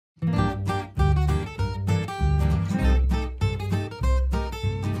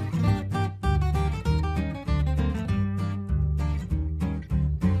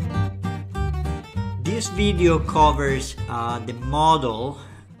This video covers the model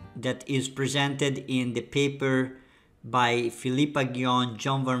that is presented in the paper by Philippe Aghion,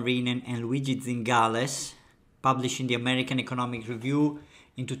 John Van Reenen, and Luigi Zingales, published in the American Economic Review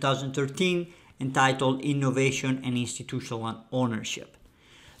in 2013, entitled Innovation and Institutional Ownership.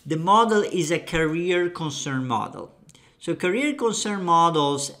 The model is a career concern model. So career concern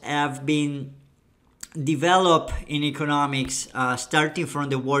models have been developed in economics starting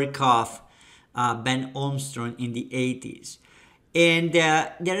from the work of Ben Armstrong in the 80s. And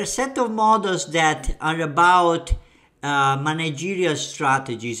there are a set of models that are about managerial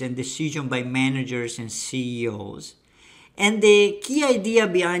strategies and decision by managers and CEOs. And the key idea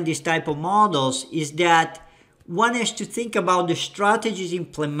behind this type of models is that one has to think about the strategies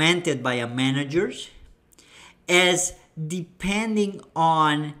implemented by a managers as depending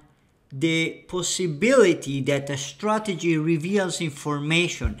on the possibility that a strategy reveals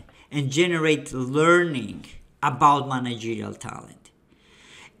information and generates learning about managerial talent.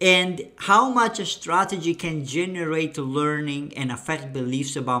 And how much a strategy can generate learning and affect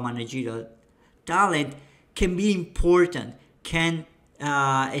beliefs about managerial talent can be important, can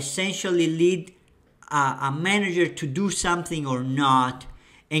essentially lead a manager to do something or not,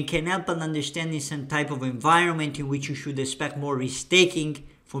 and can help an understanding some type of environment in which you should expect more risk-taking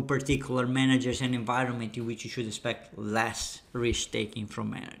from particular managers and environment in which you should expect less risk-taking from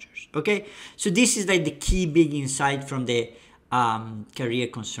managers. Okay, so this is like the key big insight from the career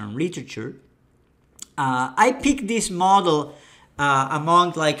concern literature. I picked this model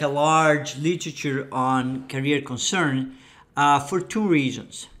among like a large literature on career concern for two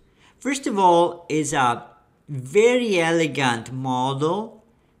reasons. First of all, is a very elegant model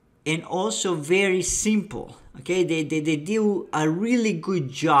and also very simple. Okay, they do a really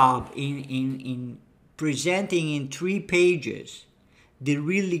good job in presenting in 3 pages the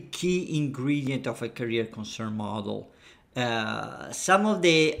really key ingredient of a career concern model. Some of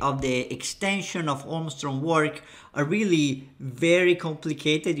the extension of Armstrong work are really very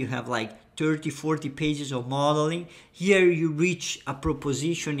complicated. You have like 30-40 pages of modeling. Here you reach a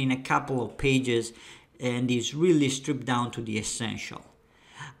proposition in a couple of pages and is really stripped down to the essential.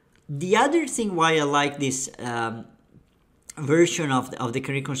 The other thing why I like this version of the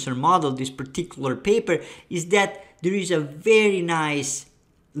career concern model, this particular paper, is that there is a very nice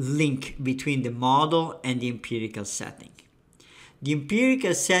link between the model and the empirical setting. The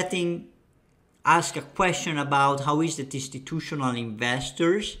empirical setting asks a question about how is that institutional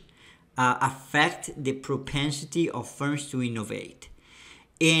investors affect the propensity of firms to innovate.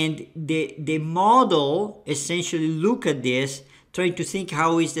 And the model essentially look at this, trying to think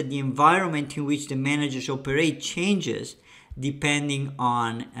how is that the environment in which the managers operate changes depending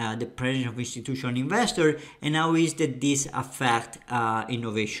on the presence of institutional investor, and how is that this affect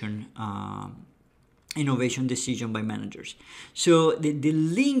innovation decision by managers. So the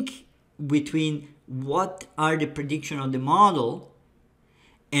link between what are the prediction of the model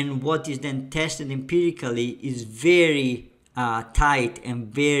and what is then tested empirically is very tight and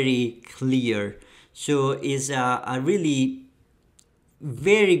very clear. So is a really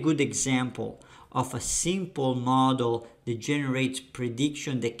very good example of a simple model that generates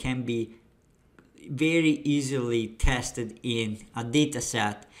prediction that can be very easily tested in a data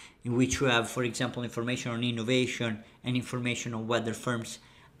set in which you have, for example, information on innovation and information on whether firms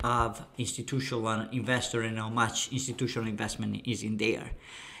have institutional investor and how much institutional investment is in there.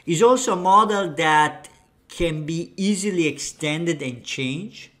 It's also a model that can be easily extended and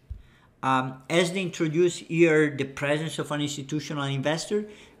changed. As they introduce here the presence of an institutional investor,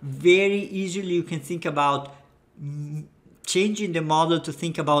 very easily you can think about changing the model to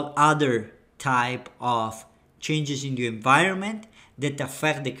think about other type of changes in the environment that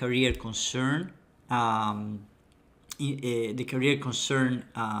affect the career concern,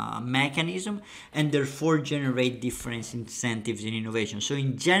 mechanism, and therefore generate different incentives in innovation. So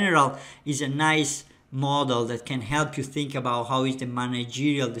in general, it's a nice model that can help you think about how is the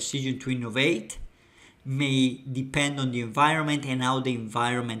managerial decision to innovate may depend on the environment and how the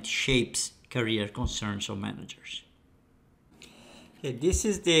environment shapes career concerns of managers. Okay, this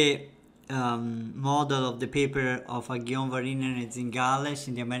is the model of the paper of Aghion, Van Reenen, and Zingales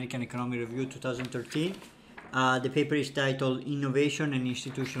in the American Economic Review 2013. The paper is titled Innovation and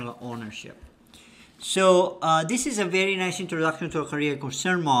Institutional Ownership. So this is a very nice introduction to a career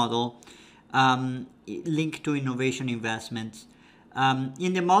concern model linked to innovation investments.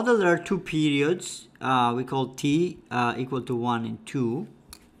 In the model, there are 2 periods. We call T equal to 1 and 2.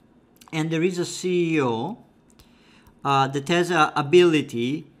 And there is a CEO that has an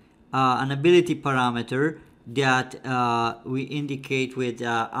ability parameter that we indicate with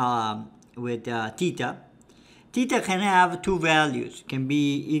theta. Theta can have two values. It can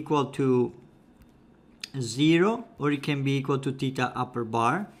be equal to 0 or it can be equal to theta upper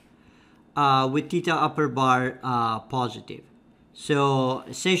bar, with theta upper bar positive. So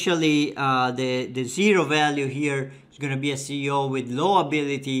essentially the 0 value here is going to be a CEO with low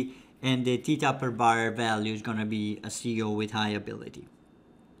ability, and the theta upper bar value is going to be a CEO with high ability.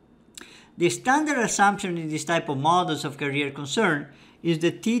 The standard assumption in this type of models of career concern is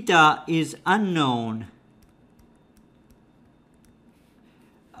that theta is unknown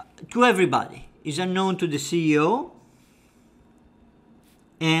to everybody. Is unknown to the CEO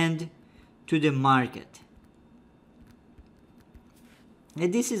and to the market.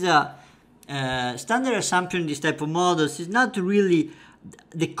 And this is a standard assumption in this type of models is not really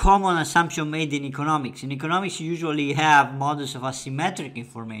the common assumption made in economics. In economics, you usually have models of asymmetric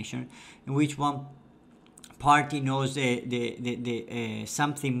information in which one party knows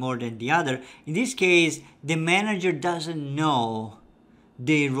something more than the other. In this case, the manager doesn't know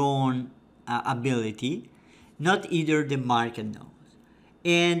their own ability, not either the market knows.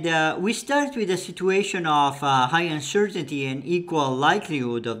 And we start with a situation of high uncertainty and equal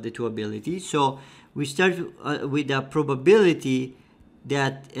likelihood of the two abilities. So we start with a probability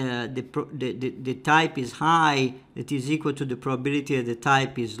that the type is high, that is equal to the probability that the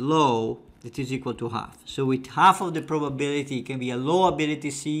type is low, that is equal to half. So with half of the probability, it can be a low ability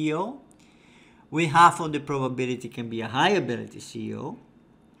CEO. With half of the probability, it can be a high ability CEO.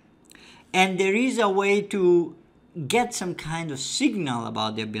 And there is a way to get some kind of signal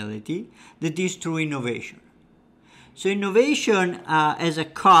about the ability that is through innovation. So innovation as a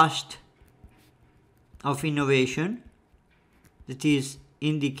cost of innovation that is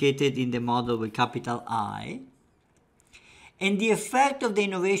indicated in the model with capital I. And the effect of the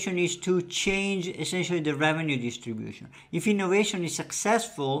innovation is to change essentially the revenue distribution. If innovation is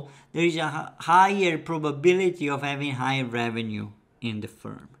successful, there is a higher probability of having higher revenue in the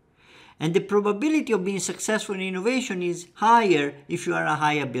firm. And the probability of being successful in innovation is higher if you are a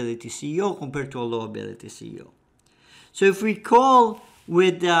high ability CEO compared to a low ability CEO. So if we call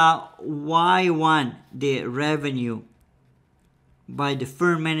with Y1 the revenue by the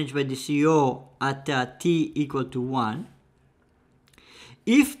firm managed by the CEO at T equal to 1,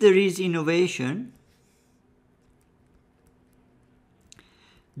 if there is innovation,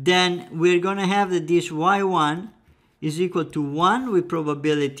 then we're going to have that this Y1 is equal to 1 with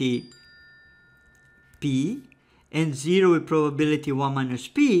probability P and 0 with probability 1 minus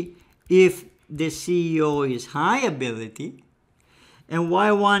P if the CEO is high ability, and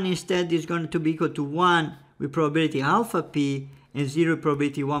Y1 instead is going to be equal to 1 with probability alpha P and 0 with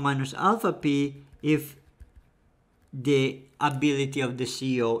probability 1 minus alpha P if the ability of the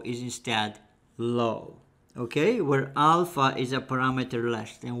CEO is instead low. Okay, where alpha is a parameter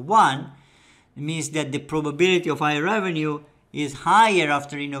less than 1, it means that the probability of high revenue is higher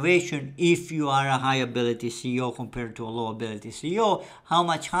after innovation if you are a high ability CEO compared to a low ability CEO. How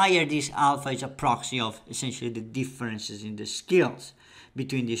much higher this alpha is a proxy of essentially the differences in the skills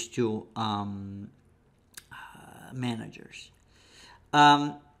between these two managers.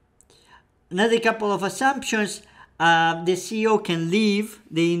 Another couple of assumptions. The CEO can leave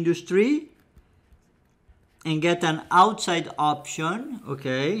the industry and get an outside option,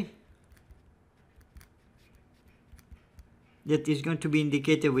 okay, that is going to be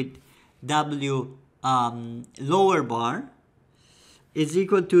indicated with W lower bar is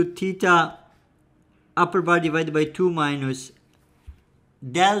equal to theta upper bar divided by 2 minus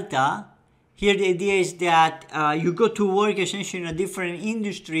delta. Here the idea is that you go to work essentially in a different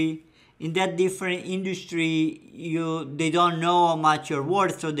industry. In that different industry, they don't know how much you're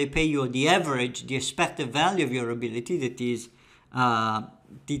worth, so they pay you the average, the expected value of your ability, that is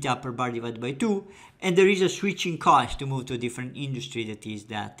theta upper bar divided by 2, and there is a switching cost to move to a different industry, that is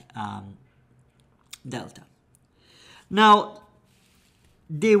that delta. Now,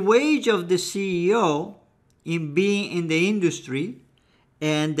 the wage of the CEO in being in the industry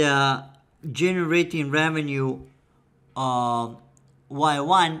and generating revenue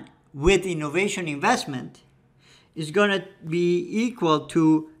Y1 with innovation investment is going to be equal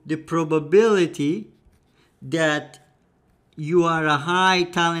to the probability that you are a high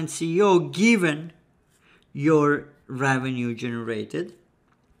talent CEO given your revenue generated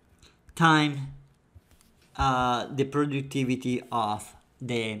time the productivity of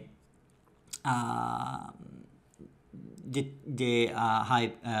the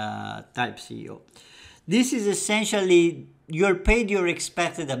high type CEO. This is essentially you're paid your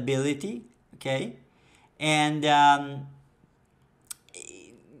expected ability, okay, and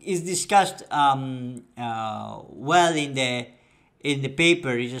is discussed well in the in the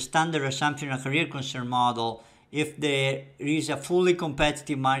paper is a standard assumption, a career concern model. If there is a fully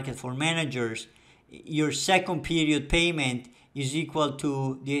competitive market for managers, your second period payment is equal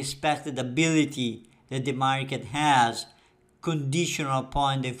to the expected ability that the market has, conditional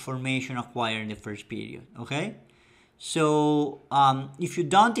upon the information acquired in the first period. Okay, so if you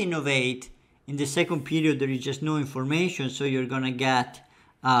don't innovate in the second period, there is just no information, so you're gonna get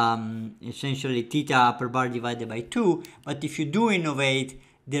essentially theta upper bar divided by 2. But if you do innovate,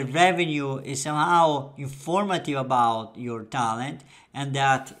 the revenue is somehow informative about your talent, and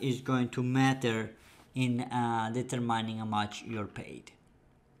that is going to matter in determining how much you're paid.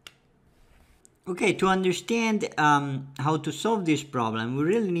 Okay, to understand how to solve this problem, we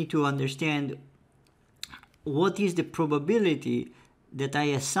really need to understand what is the probability that I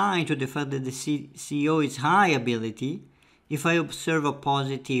assign to the fact that the CEO is high ability if I observe a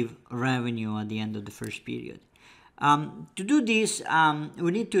positive revenue at the end of the first period. To do this,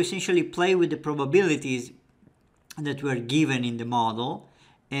 we need to essentially play with the probabilities that were given in the model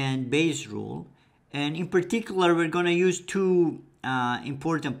and Bayes rule. And in particular, we're going to use two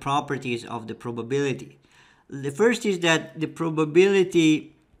important properties of the probability. The first is that the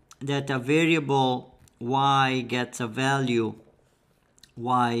probability that a variable y gets a value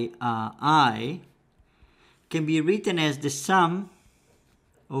yi can be written as the sum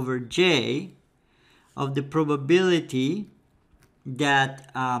over j of the probability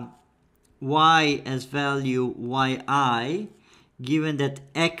that y as value yi, given that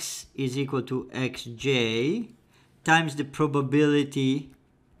x is equal to xj, times the probability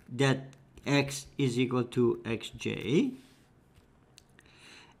that x is equal to xj.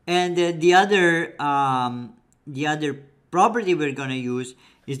 And the other property we're going to use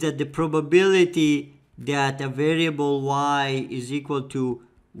is that the probability that a variable y is equal to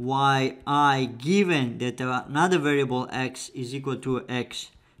yi, given that another variable x is equal to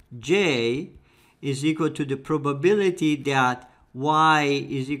xj, is equal to the probability that y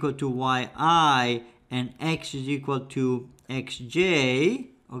is equal to yi and x is equal to xj,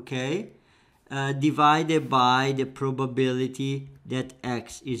 okay, divided by the probability that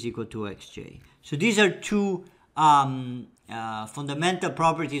x is equal to xj. So these are two fundamental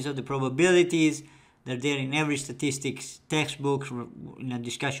properties of the probabilities. They're there in every statistics textbook in a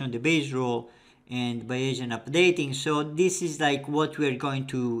discussion of the Bayes rule and Bayesian updating. So this is like what we're going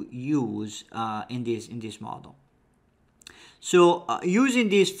to use in this model. So using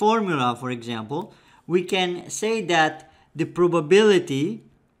this formula, for example, we can say that the probability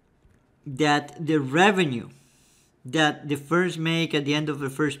that the revenue that the firms make at the end of the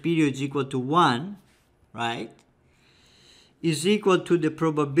first period is equal to 1, right, is equal to the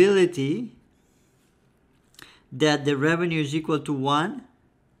probability that the revenue is equal to 1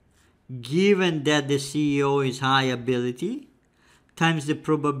 given that the CEO is high ability times the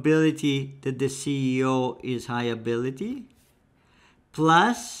probability that the CEO is high ability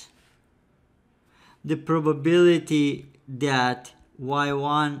plus the probability that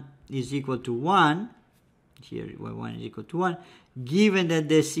y1 is equal to 1, here y1 is equal to 1, given that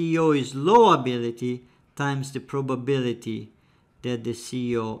the CEO is low ability times the probability that the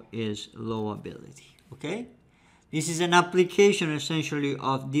CEO is low ability. Okay? This is an application essentially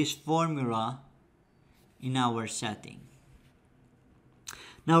of this formula in our setting.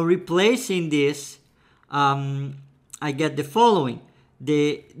 Now replacing this, I get the following.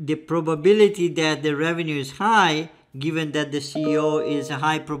 The probability that the revenue is high, given that the CEO is a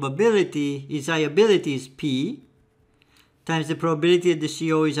high probability, his high ability is P, times the probability that the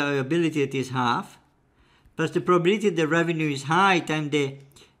CEO is high ability, that is half, plus the probability that the revenue is high times the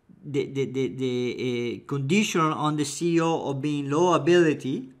condition on the CEO of being low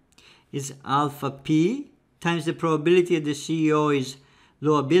ability is alpha P, times the probability that the CEO is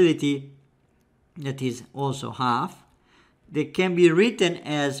low ability, that is also half. That can be written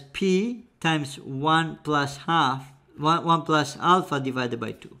as P times 1 plus half, 1 plus alpha divided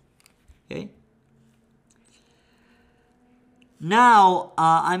by 2. Okay. Now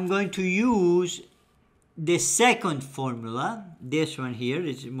I'm going to use the second formula, this one here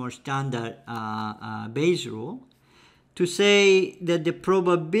is more standard Bayes rule, to say that the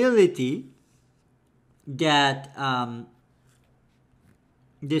probability that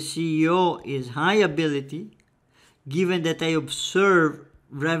the CEO is high ability, given that I observe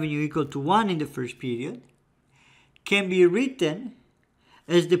revenue equal to 1 in the first period, can be written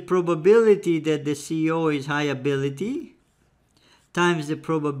as the probability that the CEO is high ability times the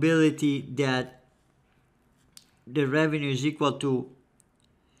probability that the revenue is equal to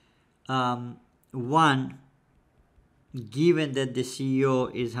 1 given that the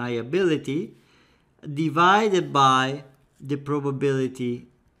CEO is high ability, divided by the probability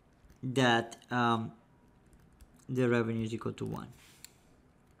that the revenue is equal to 1.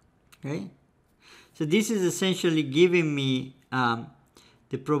 Okay, so this is essentially giving me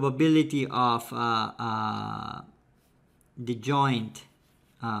the probability of the joint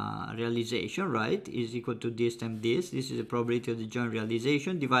realization, right, is equal to this times this. This is the probability of the joint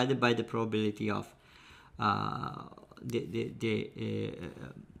realization divided by the probability of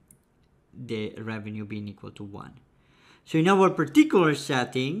the revenue being equal to 1. So in our particular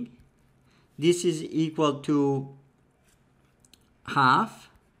setting, this is equal to half.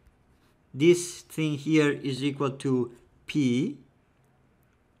 This thing here is equal to P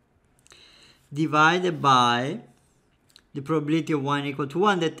divided by the probability of 1 equal to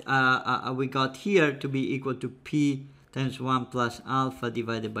 1 that we got here to be equal to P times 1 plus alpha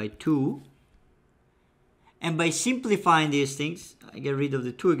divided by 2. And by simplifying these things, I get rid of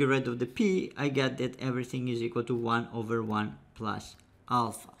the 2, I get rid of the P, I get that everything is equal to 1 over 1 plus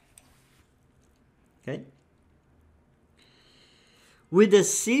alpha. Okay? With a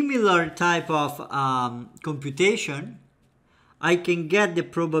similar type of computation, I can get the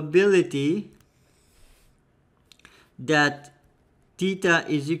probability that theta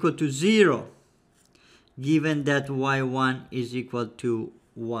is equal to 0, given that y1 is equal to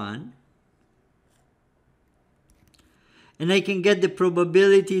 1. And I can get the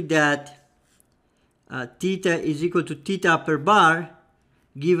probability that theta is equal to theta upper bar,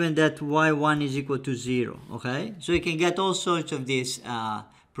 given that y1 is equal to 0. Okay, so you can get all sorts of this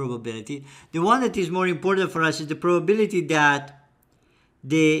probability. The one that is more important for us is the probability that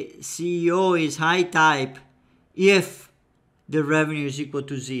the CEO is high type if the revenue is equal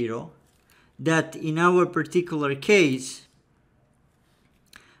to 0. That in our particular case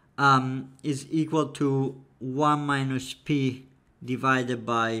is equal to 1 minus P divided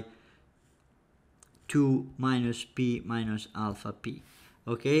by 2 minus P minus alpha P.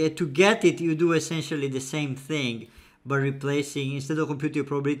 Okay, to get it, you do essentially the same thing by replacing, instead of computing the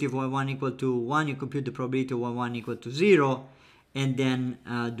probability of y1 equal to 1, you compute the probability of y1 equal to 0, and then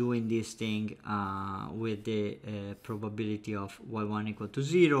doing this thing with the probability of y1 equal to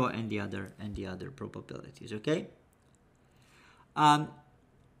 0 and the other probabilities. Okay. Now,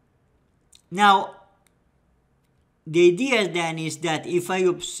 the idea then is that if I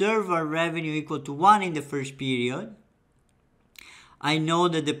observe a revenue equal to 1 in the first period, I know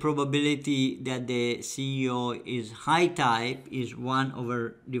that the probability that the CEO is high type is 1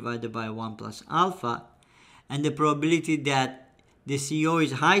 over divided by 1 plus alpha, and the probability that the CEO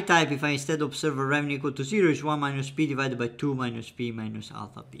is high type if I instead observe a revenue equal to 0 is 1 minus P divided by 2 minus P minus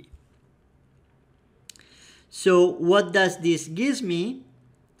alpha P. So what does this give me?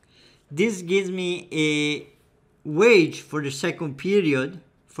 This gives me a wage for the second period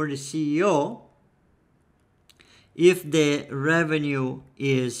for the CEO if the revenue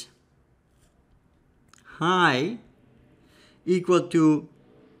is high, equal to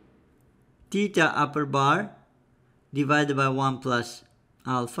theta upper bar divided by 1 plus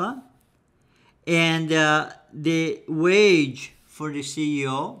alpha, and the wage for the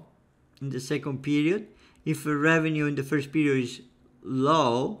CEO in the second period if the revenue in the first period is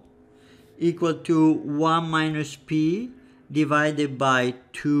low, equal to 1 minus P divided by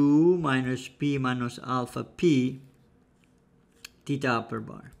 2 minus P minus alpha P theta upper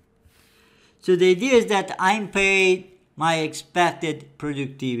bar. So the idea is that I'm paid my expected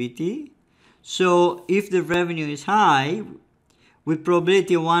productivity. So if the revenue is high, with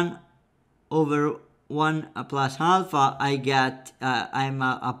probability 1 over 1 plus alpha, I get, I'm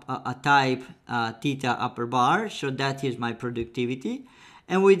a type theta upper bar, so that is my productivity.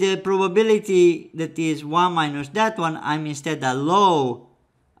 And with the probability that is 1 minus that one, I'm instead a low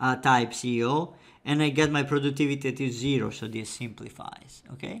type CEO, and I get my productivity that is 0, so this simplifies,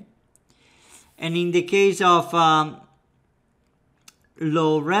 okay? And in the case of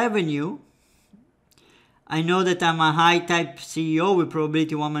low revenue, I know that I'm a high type CEO with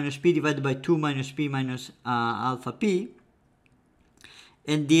probability 1 minus P divided by 2 minus P minus alpha P.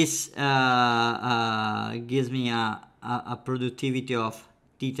 And this gives me a productivity of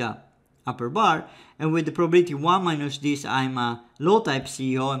theta upper bar. And with the probability 1 minus this, I'm a low type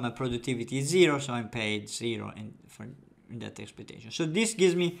CEO and my productivity is 0, so I'm paid 0 in that expectation. So this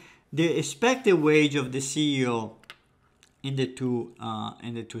gives me the expected wage of the CEO in the two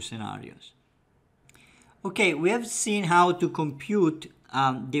scenarios. Okay, we have seen how to compute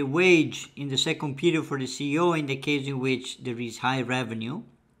the wage in the second period for the CEO in the case in which there is high revenue,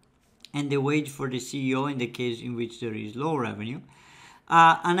 and the wage for the CEO in the case in which there is low revenue.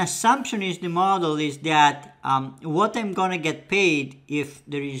 An assumption in the model is that what I'm going to get paid if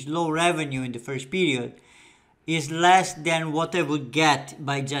there is low revenue in the first period is less than what I would get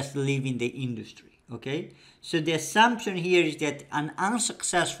by just leaving the industry, okay? So the assumption here is that an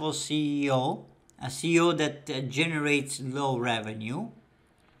unsuccessful CEO, a CEO that generates low revenue,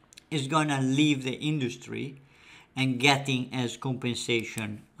 is going to leave the industry and getting as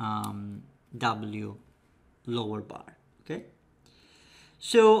compensation W lower bar, okay?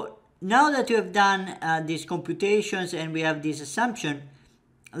 So now that you have done these computations and we have this assumption,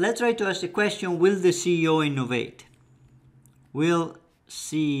 let's try to ask the question, will the CEO innovate? Will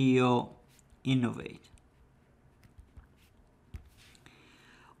CEO innovate?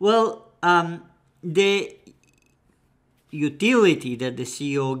 Well, the utility that the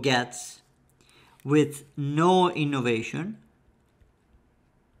CEO gets with no innovation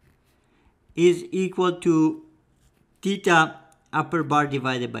is equal to theta upper bar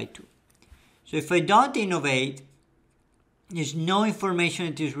divided by 2. So if I don't innovate, there's no information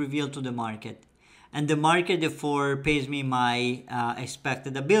that is revealed to the market, and the market therefore pays me my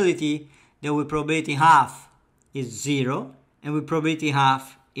expected ability, that with probability half is 0, and with probability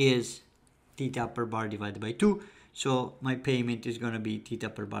half is theta per bar divided by 2. So my payment is going to be theta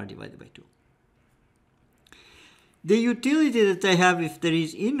per bar divided by 2. The utility that I have if there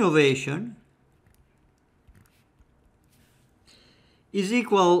is innovation is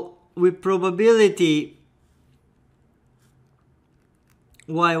equal with probability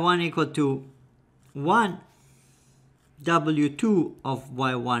y1 equal to 1, w2 of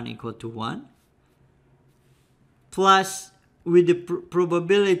y1 equal to 1, plus with the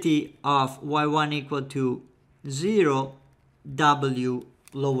probability of y1 equal to 0, w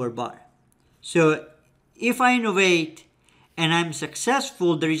lower bar. So if I innovate and I'm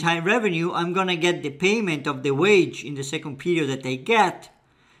successful, there is high revenue, I'm going to get the payment of the wage in the second period that I get,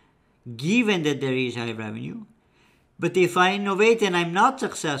 given that there is high revenue. But if I innovate and I'm not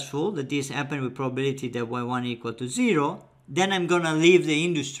successful, that this happened with probability that y1 equal to 0, then I'm going to leave the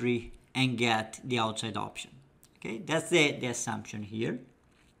industry and get the outside option. Okay, that's the assumption here.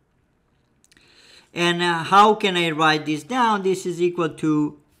 And how can I write this down? This is equal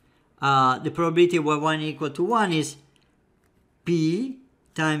to the probability of y1 equal to 1 is p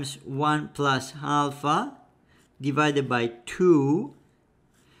times 1 plus alpha divided by 2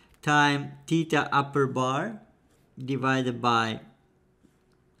 times theta upper bar divided by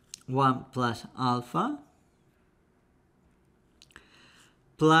 1 plus alpha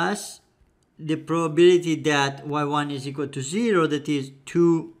plus the probability that y1 is equal to 0, that is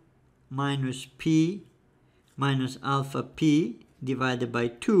 2 minus p minus alpha p divided by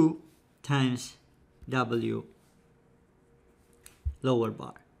 2 times w lower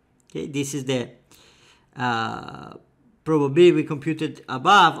bar. Okay, this is the probability we computed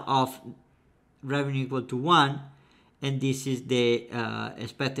above of revenue equal to 1, and this is the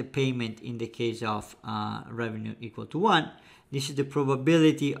expected payment in the case of revenue equal to 1. This is the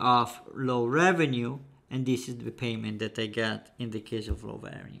probability of low revenue, and this is the payment that I get in the case of low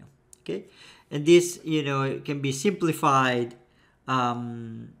revenue. Okay, and this, you know, can be simplified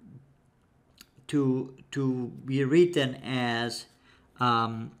to be written as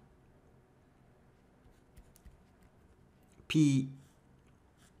p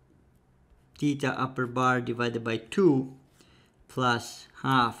theta upper bar divided by 2 plus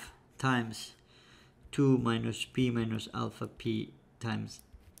half times 2 minus p minus alpha p times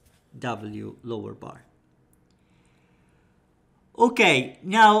w lower bar. Okay,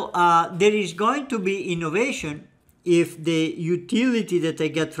 now there is going to be innovation if the utility that I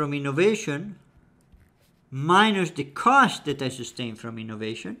get from innovation minus the cost that I sustain from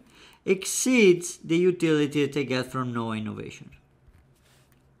innovation exceeds the utility that I get from no innovation.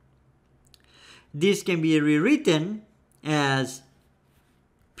 This can be rewritten as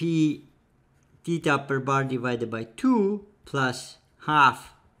p theta per bar divided by 2 plus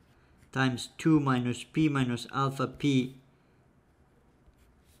half times 2 minus p minus alpha p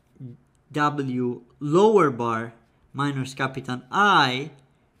w lower bar minus capital I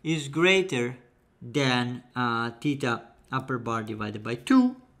is greater than theta upper bar divided by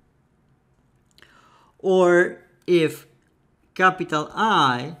 2. Or if capital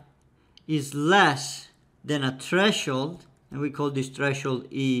I is less than a threshold, and we call this threshold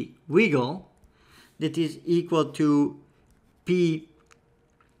E wiggle, that is equal to P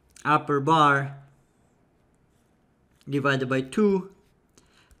upper bar divided by 2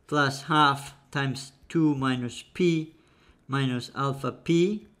 plus half times 2 minus P minus alpha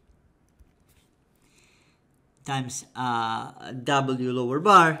P times W lower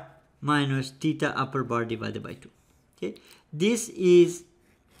bar minus theta upper bar divided by 2. Okay, this is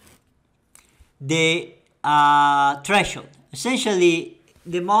the threshold. Essentially,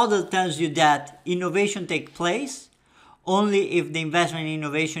 the model tells you that innovation takes place only if the investment in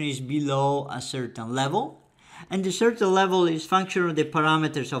innovation is below a certain level. And the certain level is function of the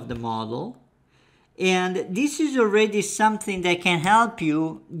parameters of the model. And this is already something that can help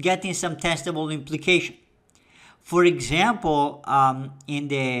you getting some testable implication. For example, in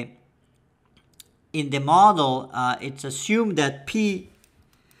the model, it's assumed that P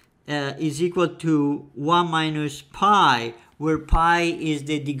is equal to 1 minus pi, where pi is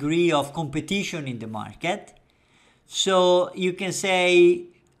the degree of competition in the market. So you can say,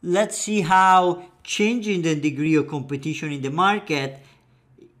 let's see how changing the degree of competition in the market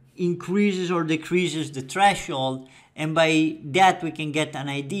increases or decreases the threshold, and by that we can get an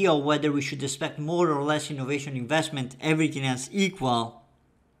idea of whether we should expect more or less innovation investment, everything else equal,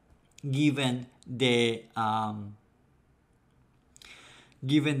 given a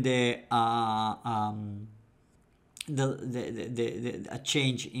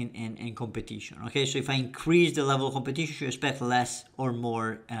change in competition. Okay, so if I increase the level of competition, you should expect less or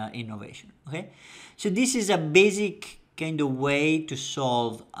more innovation. Okay, so this is a basic kind of way to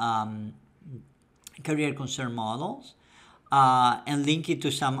solve career concern models and link it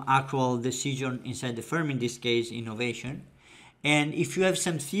to some actual decision inside the firm, in this case innovation. And if you have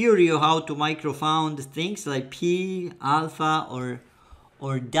some theory of how to microfound things like P, alpha,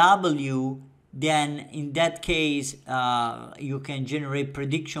 or W, then in that case you can generate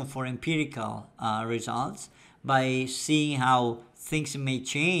prediction for empirical results by seeing how things may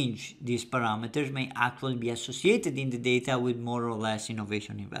change. These parameters may actually be associated in the data with more or less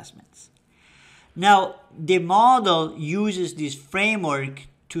innovation investments. Now, the model uses this framework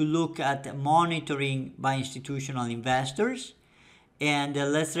to look at monitoring by institutional investors, and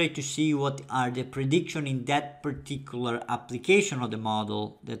let's try to see what are the predictions in that particular application of the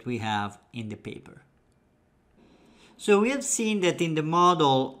model that we have in the paper. So we have seen that in the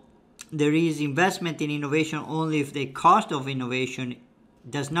model there is investment in innovation only if the cost of innovation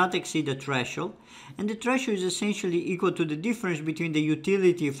does not exceed the threshold, and the threshold is essentially equal to the difference between the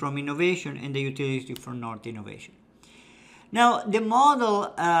utility from innovation and the utility from not innovation. Now, the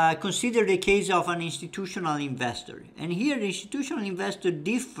model considers the case of an institutional investor, and here the institutional investor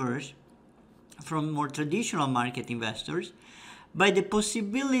differs from more traditional market investors by the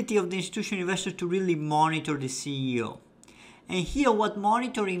possibility of the institutional investor to really monitor the CEO. And here what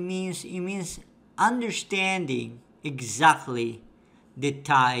monitoring means, it means understanding exactly the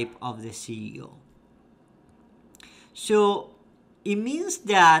type of the CEO. So it means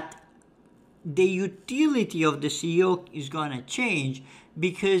that the utility of the CEO is going to change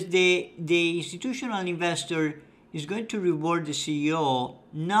because the institutional investor is going to reward the CEO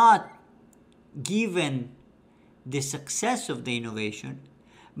not given the success of the innovation,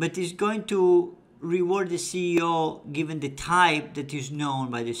 but is going to reward the CEO given the type that is known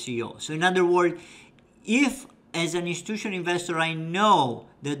by the CEO. So in other words, if as an institutional investor I know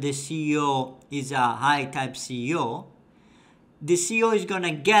that the CEO is a high type CEO, the CEO is going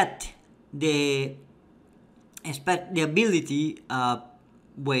to get the ability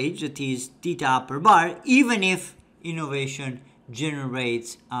wage, that is theta upper bar, even if innovation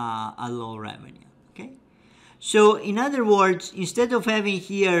generates a low revenue. Okay, so in other words, instead of having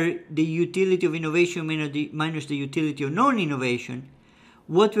here the utility of innovation minus the utility of non-innovation,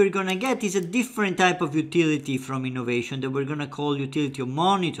 what we're going to get is a different type of utility from innovation that we're going to call utility of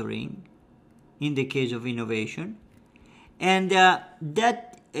monitoring in the case of innovation, and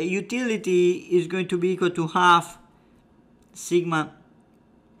that utility is going to be equal to half sigma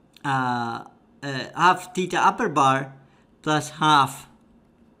half theta upper bar plus half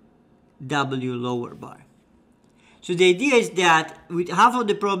W lower bar. So the idea is that with half of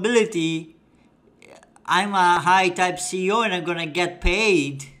the probability I'm a high type CEO and I'm going to get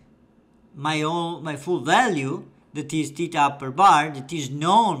paid my full value, that is theta upper bar, that is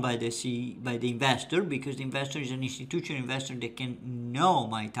known by the investor, because the investor is an institutional investor that can know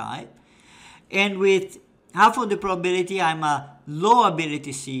my type. And with half of the probability I'm a low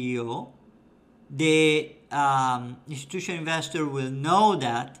ability CEO, the institutional investor will know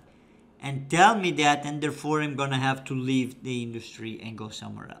that and tell me that, and therefore I'm going to have to leave the industry and go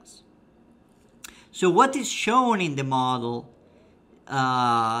somewhere else. So what is shown in the model,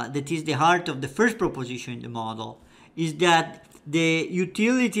 that is the heart of the first proposition in the model, is that the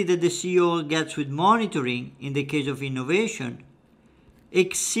utility that the CEO gets with monitoring in the case of innovation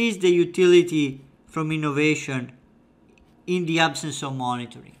exceeds the utility from innovation in the absence of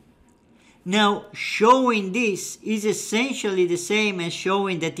monitoring. Now, showing this is essentially the same as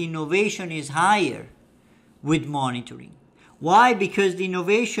showing that innovation is higher with monitoring. Why? Because the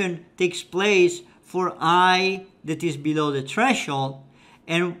innovation takes place for I that is below the threshold,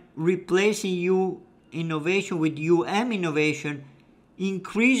 and replacing U innovation with UM innovation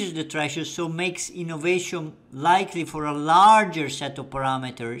increases the threshold, so makes innovation likely for a larger set of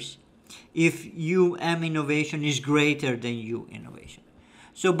parameters if UM innovation is greater than U innovation.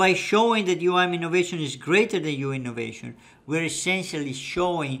 So by showing that UM innovation is greater than U innovation, we're essentially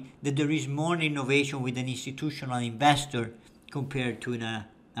showing that there is more innovation with an institutional investor compared to a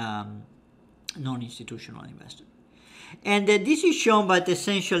non-institutional investor. And this is shown by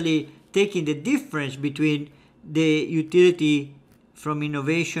essentially taking the difference between the utility from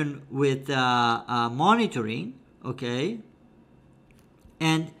innovation with monitoring, okay,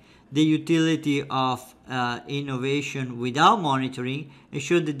 and the utility of innovation without monitoring, and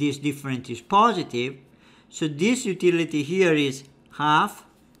show that this difference is positive. So this utility here is half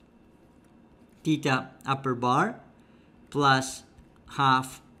theta upper bar plus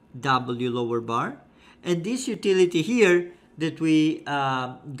half W lower bar. And this utility here that we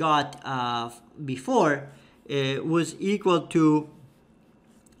got before was equal to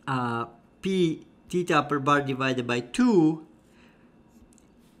P theta upper bar divided by 2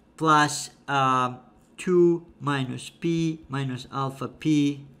 plus 2 minus P minus alpha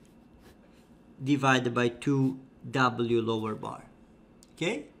P divided by 2 W lower bar.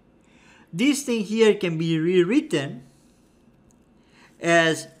 Okay? This thing here can be rewritten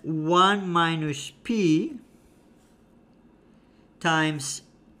as 1 minus P times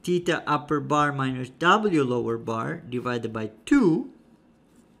theta upper bar minus W lower bar divided by 2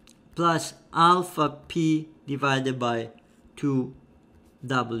 plus alpha P divided by 2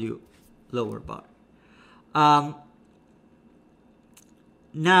 W lower bar.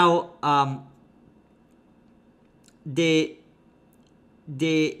 The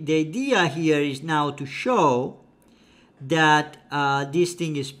idea here is now to show that this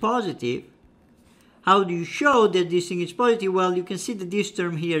thing is positive. How do you show that this thing is positive? Well, you can see that this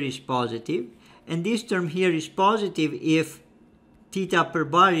term here is positive, and this term here is positive if theta per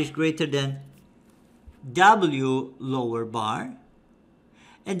bar is greater than W lower bar.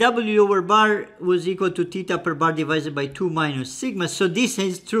 And W lower bar was equal to theta per bar divided by 2 minus sigma. So this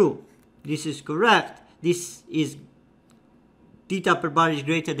is true. This is correct. This is theta per bar is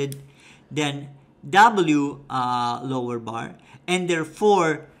greater than W lower bar, and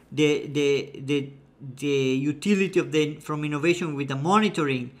therefore the utility of from innovation with the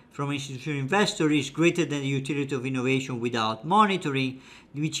monitoring from institutional investor is greater than the utility of innovation without monitoring,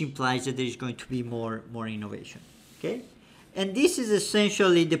 which implies that there is going to be more innovation. Okay, and this is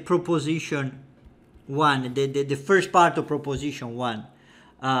essentially the proposition 1, the first part of proposition 1.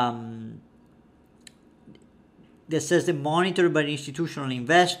 That says the monitor by the institutional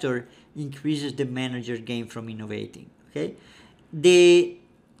investor increases the manager gain from innovating. Okay, the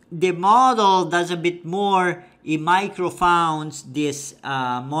model does a bit more. It microfounds this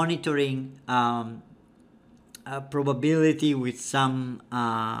monitoring probability with some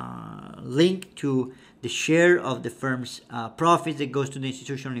link to the share of the firm's profits that goes to the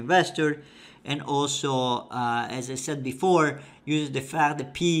institutional investor, and also, as I said before, uses the fact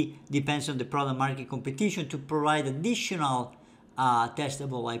that P depends on the product market competition to provide additional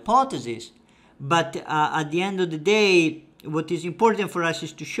testable hypothesis. But at the end of the day, what is important for us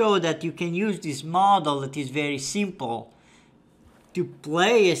is to show that you can use this model that is very simple to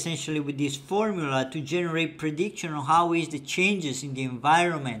play essentially with this formula to generate prediction on how is the changes in the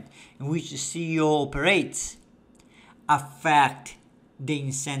environment in which the CEO operates affect the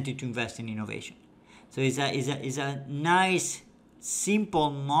incentive to invest in innovation. So it's a nice, simple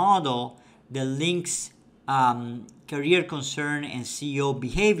model that links career concern and CEO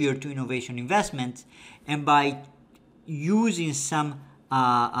behavior to innovation investments, and by using some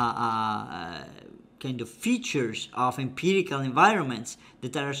kind of features of empirical environments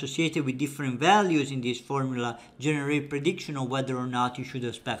that are associated with different values in this formula, generate prediction of whether or not you should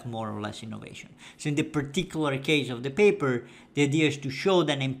expect more or less innovation. So in the particular case of the paper, the idea is to show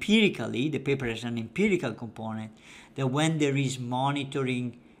that empirically, the paper has an empirical component, that when there is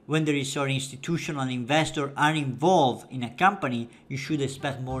monitoring, when there is institutional investors are involved in a company, you should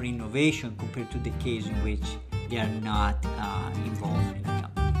expect more innovation compared to the case in which they are not involved